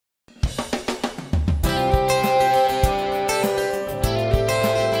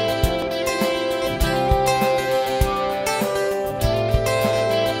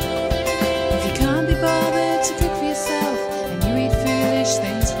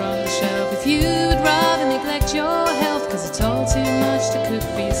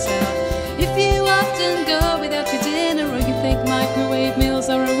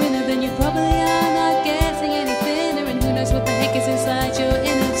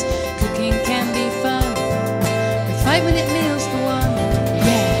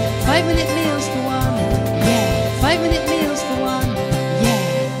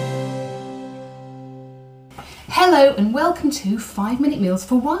welcome to 5-minute meals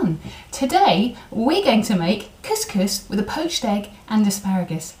for one. Today we're going to make couscous with a poached egg and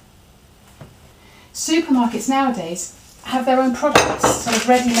asparagus. Supermarkets nowadays have their own products, sort of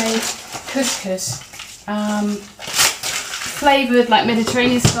ready-made couscous, flavoured like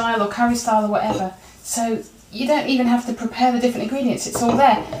Mediterranean style or curry style or whatever. So you don't even have to prepare the different ingredients, it's all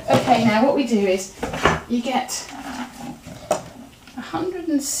there. Okay, now what we do is you get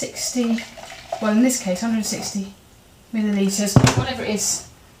 160, well in this case 160 millilitres, whatever it is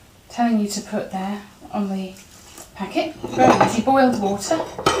telling you to put there on the packet. Very easy, boiled water,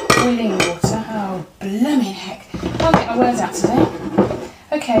 boiling water, oh blooming heck, I'll get my words out today.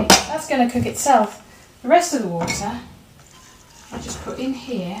 Okay, that's going to cook itself. The rest of the water I just put in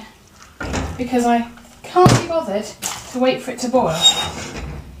here because I can't be bothered to wait for it to boil.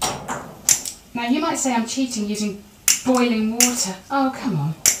 Now you might say I'm cheating using boiling water. Oh come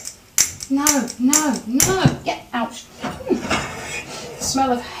on. No, no, no. Yeah, ouch.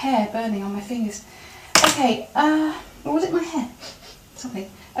 Smell of hair burning on my fingers. Okay, or was it my hair? Something.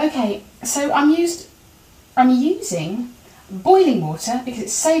 Okay, so I'm using boiling water because it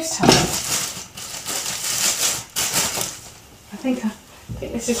saves time. I think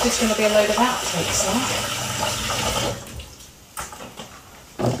this is just going to be a load of outtakes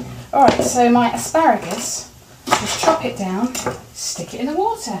now. Alright, so my asparagus, just chop it down, stick it in the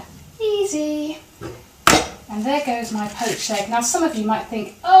water. Easy. And there goes my poached egg. Now some of you might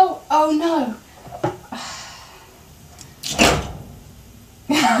think, oh no.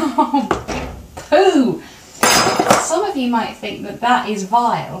 Pooh! Some of you might think that that is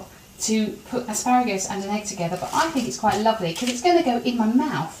vile to put asparagus and an egg together, but I think it's quite lovely because it's going to go in my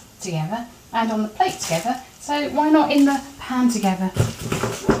mouth together and on the plate together, so why not in the pan together?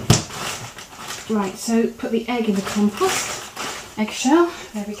 Right, so put the egg in the compost, eggshell,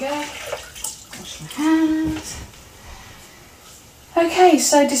 there we go, wash my hands. Okay,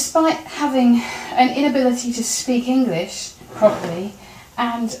 so despite having an inability to speak English properly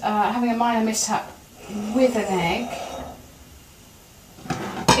and having a minor mishap with an egg,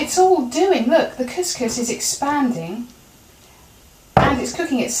 it's all doing, look, the couscous is expanding and it's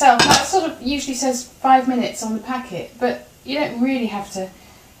cooking itself. Now it sort of usually says 5 minutes on the packet, but you don't really have to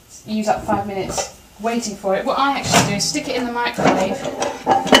use up 5 minutes waiting for it. What I actually do is stick it in the microwave,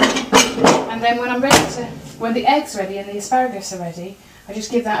 and then when the egg's ready and the asparagus are ready, I just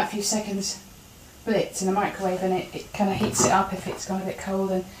give that a few seconds blitz in the microwave, and it kind of heats it up if it's gone a bit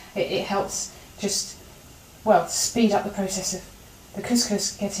cold, and it helps just, well, speed up the process of the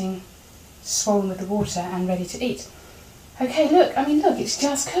couscous getting swollen with the water and ready to eat. Okay, look, look, it's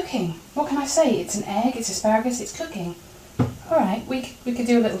just cooking. What can I say? It's an egg, it's asparagus, it's cooking. Alright, we could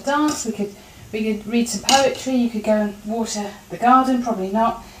do a little dance, we could read some poetry, you could go and water the garden, probably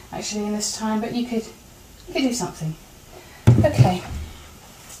not actually in this time, but you could do something. Okay.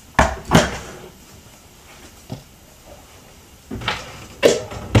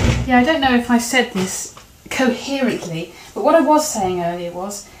 Yeah, I don't know if I said this coherently, but what I was saying earlier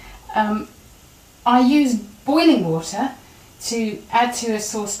was I use boiling water to add to a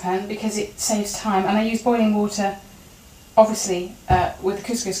saucepan because it saves time, and I use boiling water obviously with the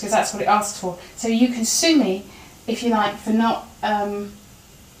couscous because that's what it asks for. So you can sue me if you like for not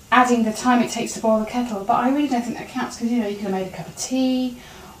adding the time it takes to boil the kettle, but I really don't think that counts because you could have made a cup of tea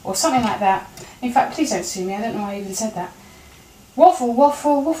or something like that. In fact, please don't sue me, I don't know why I even said that. Waffle,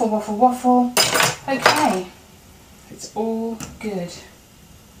 waffle, waffle, waffle, waffle. Okay, it's all good.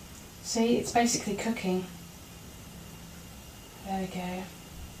 See, it's basically cooking. There we go.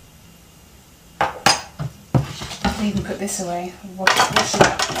 I can even put this away, wash it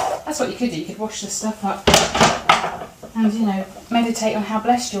up. That's what you could do, you could wash the stuff up and, meditate on how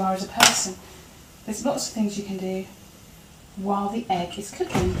blessed you are as a person. There's lots of things you can do while the egg is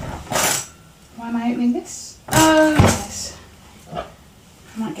cooking. Why am I opening this? Oh, yes.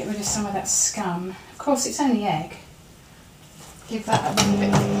 I might get rid of some of that scum. Of course, it's only egg. Give that a little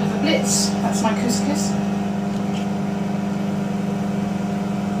bit of a blitz. That's my couscous.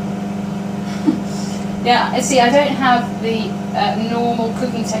 Yeah, see, I don't have the normal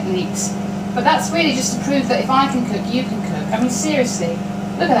cooking techniques, but that's really just to prove that if I can cook, you can cook. Seriously,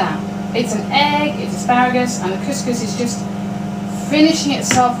 look at that. It's an egg, it's asparagus, and the couscous is just finishing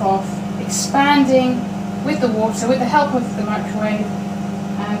itself off, expanding with the water, with the help of the microwave,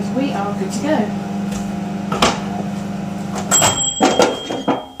 and we are good to go.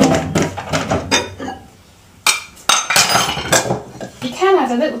 You can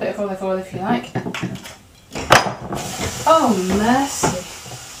add a little bit of olive oil if you like. Oh mercy.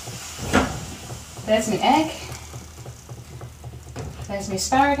 There's my egg. There's my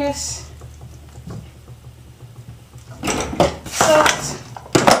asparagus. salt,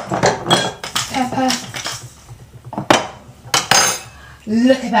 pepper.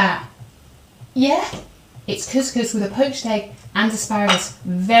 Look at that. Yeah, it's couscous with a poached egg and asparagus.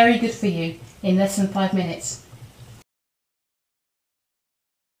 Very good for you in less than 5 minutes.